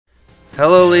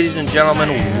Hello, ladies and gentlemen.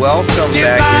 Welcome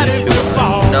back into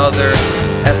another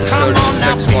episode of the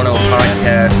 610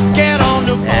 podcast.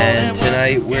 And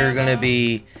tonight we're going to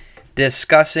be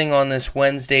discussing on this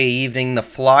Wednesday evening the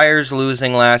Flyers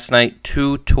losing last night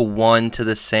 2-1 to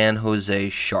the San Jose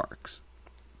Sharks.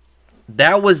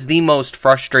 That was the most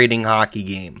frustrating hockey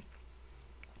game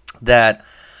that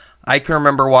I can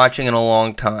remember watching in a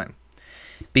long time.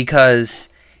 Because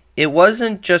it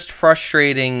wasn't just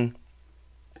frustrating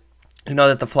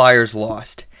that the Flyers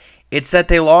lost. It's that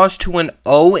they lost to an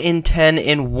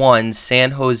 0-10-1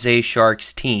 San Jose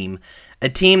Sharks team, a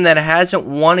team that hasn't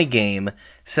won a game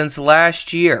since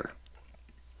last year.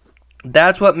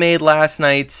 That's what made last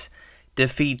night's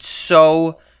defeat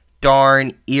so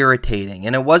darn irritating.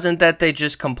 And it wasn't that they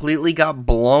just completely got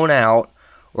blown out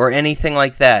or anything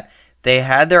like that. They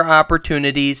had their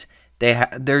opportunities, they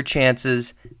had their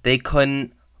chances, they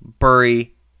couldn't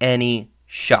bury any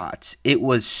shots. It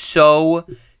was so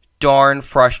darn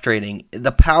frustrating.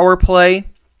 The power play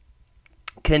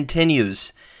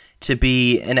continues to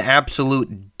be an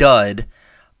absolute dud,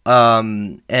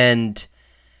 and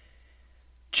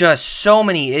just so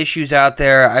many issues out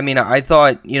there. I mean, I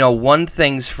thought, one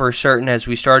thing's for certain as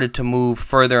we started to move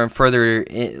further and further,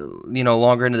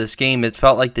 longer into this game, it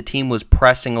felt like the team was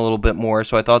pressing a little bit more,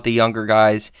 so I thought the younger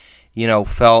guys,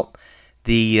 felt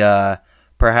the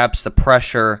perhaps the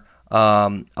pressure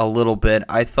a little bit.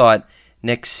 I thought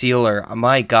Nick Seeler,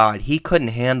 my God, he couldn't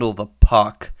handle the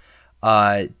puck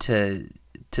to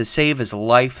save his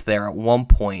life there at one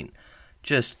point,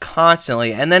 just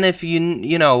constantly. And then if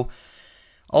a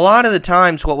lot of the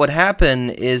times what would happen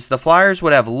is the Flyers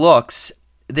would have looks,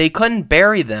 they couldn't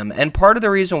bury them. And part of the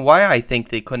reason why I think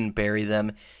they couldn't bury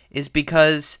them is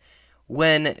because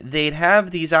when they'd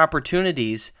have these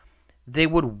opportunities, they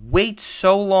would wait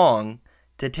so long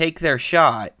to take their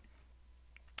shot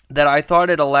that I thought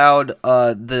it allowed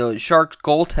the Sharks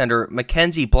goaltender,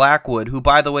 Mackenzie Blackwood, who,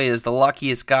 by the way, is the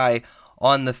luckiest guy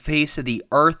on the face of the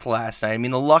earth last night. I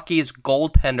mean, the luckiest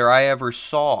goaltender I ever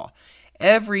saw.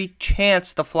 Every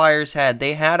chance the Flyers had,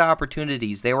 they had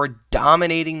opportunities. They were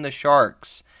dominating the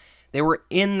Sharks. They were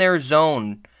in their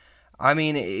zone. I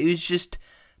mean, it was just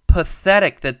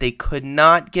pathetic that they could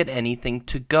not get anything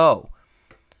to go.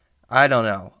 I don't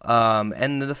know.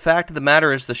 And the fact of the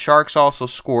matter is the Sharks also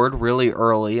scored really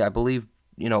early. I believe,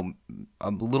 a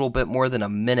little bit more than a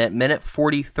minute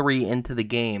 43 into the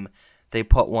game, they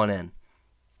put one in.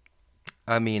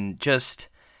 I mean, just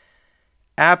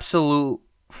absolute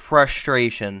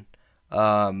frustration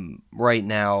right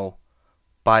now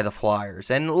by the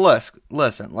Flyers. And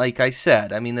listen, like I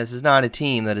said, I mean, this is not a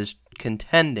team that is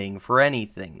contending for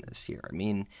anything this year. I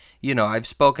mean, I've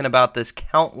spoken about this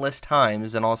countless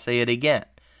times, and I'll say it again.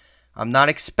 I'm not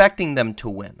expecting them to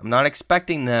win. I'm not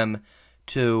expecting them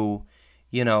to,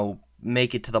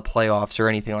 make it to the playoffs or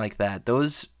anything like that.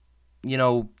 Those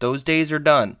days are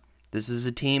done. This is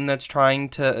a team that's trying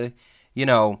to,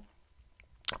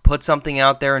 put something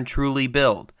out there and truly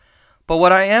build. But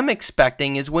what I am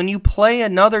expecting is when you play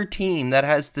another team that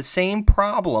has the same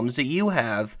problems that you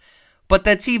have, but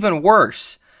that's even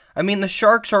worse. I mean, the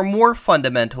Sharks are more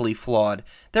fundamentally flawed.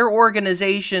 Their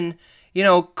organization,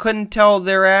 couldn't tell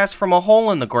their ass from a hole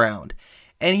in the ground.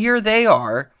 And here they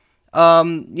are,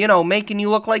 making you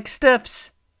look like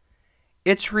stiffs.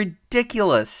 It's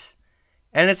ridiculous.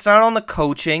 And it's not on the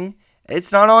coaching.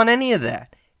 It's not on any of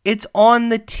that. It's on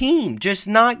the team just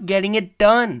not getting it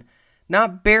done.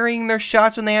 Not burying their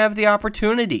shots when they have the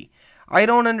opportunity. I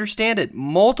don't understand it.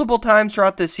 Multiple times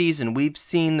throughout the season, we've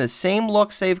seen the same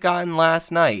looks they've gotten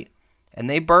last night, and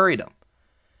they buried them.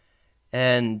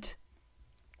 And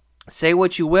say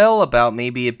what you will about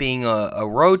maybe it being a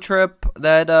road trip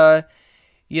that,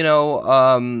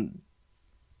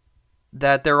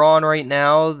 that they're on right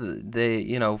now,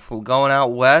 for going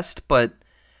out west, but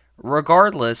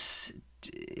regardless,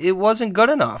 it wasn't good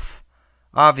enough,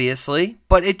 obviously,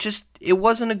 but it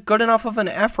wasn't a good enough of an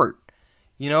effort.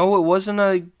 It wasn't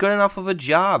a good enough of a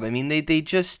job. I mean, they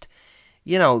just,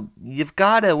 you've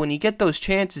got to, when you get those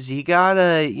chances, you got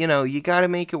to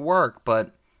make it work.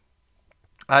 But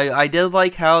I did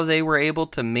like how they were able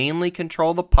to mainly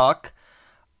control the puck.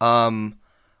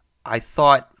 I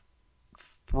thought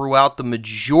throughout the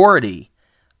majority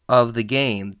of the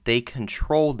game, they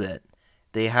controlled it.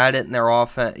 They had it in their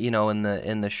offense,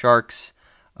 in the Sharks,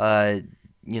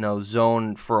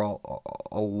 zone for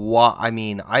a while. I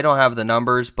mean, I don't have the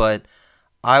numbers, but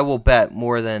I will bet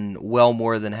more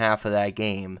than half of that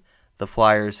game, the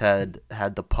Flyers had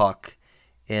the puck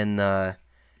in the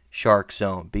Shark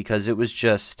zone, because it was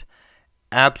just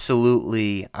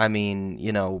absolutely, I mean,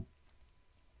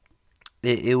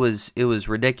 it was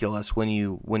ridiculous when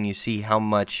you see how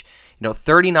much,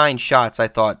 39 shots I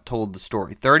thought told the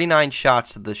story. 39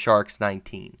 shots to the Sharks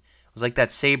 19. It was like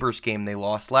that Sabres game they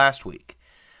lost last week.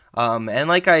 And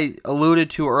like I alluded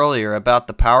to earlier about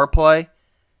the power play,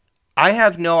 I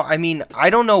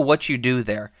don't know what you do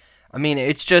there. I mean,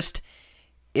 it's just,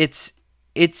 it's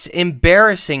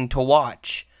embarrassing to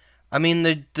watch. I mean,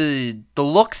 the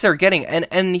looks they're getting,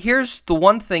 and here's the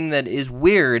one thing that is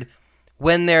weird: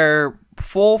 when they're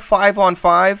full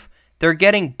 5-on-5, they're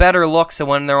getting better looks than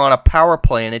when they're on a power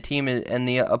play and a team and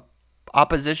the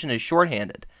opposition is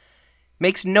shorthanded.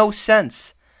 Makes no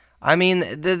sense. I mean,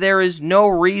 there is no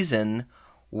reason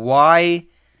why,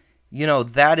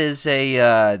 that is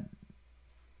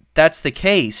that's the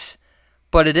case,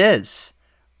 but it is.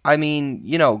 I mean,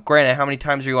 granted, how many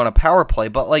times are you on a power play?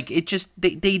 But, it just,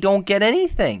 they don't get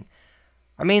anything.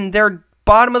 I mean, they're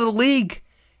bottom of the league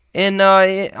on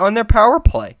their power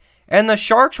play. And the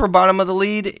Sharks were bottom of the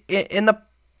lead in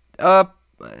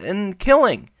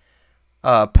killing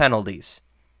penalties.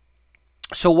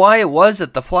 So why it was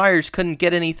that the Flyers couldn't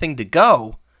get anything to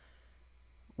go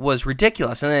was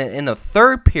ridiculous. And then in the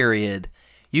third period,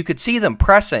 you could see them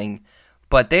pressing,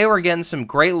 but they were getting some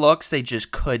great looks. They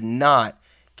just could not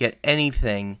get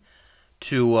anything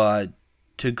to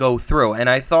go through. And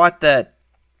I thought that,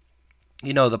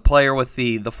 the player with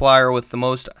the Flyer with the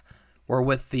most, or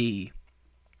with the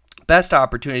best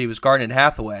opportunity, was Garnet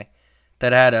Hathaway,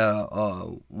 that had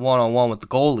a one-on-one with the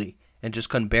goalie and just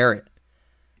couldn't bear it.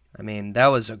 I mean, that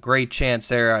was a great chance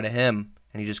there out of him,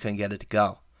 and he just couldn't get it to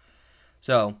go.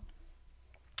 So,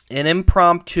 an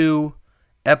impromptu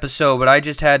episode, but I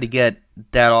just had to get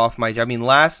that off my... I mean,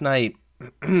 last night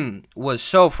was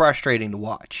so frustrating to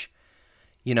watch.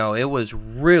 It was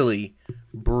really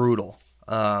brutal.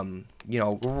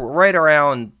 Right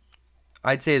around,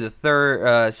 I'd say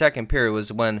the second period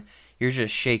was when you're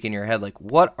just shaking your head like,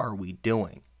 what are we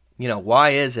doing?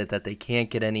 Why is it that they can't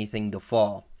get anything to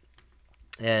fall?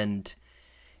 And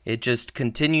it just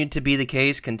continued to be the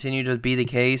case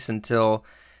until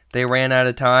they ran out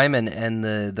of time, and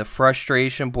the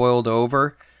frustration boiled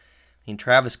over. I mean,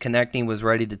 Travis Konechny was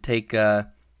ready to take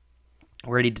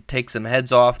some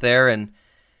heads off there, and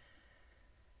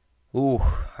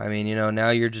now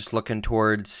you're just looking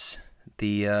towards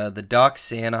the Ducks,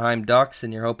 the Anaheim Ducks,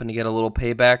 and you're hoping to get a little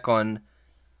payback on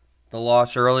the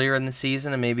loss earlier in the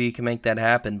season, and maybe you can make that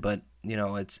happen. But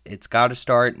it's got to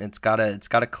start, and it's got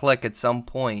to click at some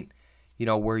point.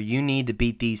 Where you need to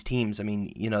beat these teams. I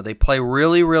mean, they play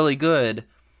really, really good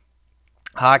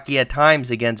hockey at times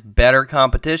against better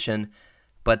competition,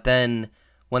 but then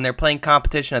when they're playing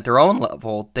competition at their own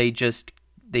level, they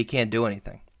can't do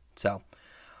anything. So,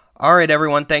 all right,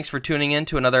 everyone, thanks for tuning in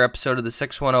to another episode of the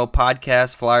 610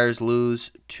 podcast. Flyers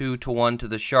lose 2-1 to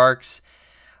the Sharks.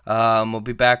 We'll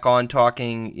be back on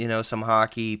talking, some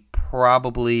hockey,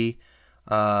 probably,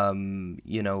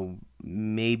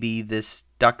 maybe this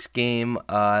Ducks game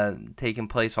taking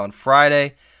place on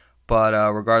Friday. But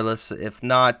regardless, if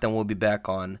not, then we'll be back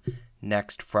on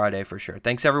next Friday for sure.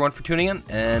 Thanks, everyone, for tuning in.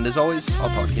 And as always, I'll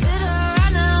talk to you next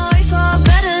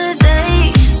time.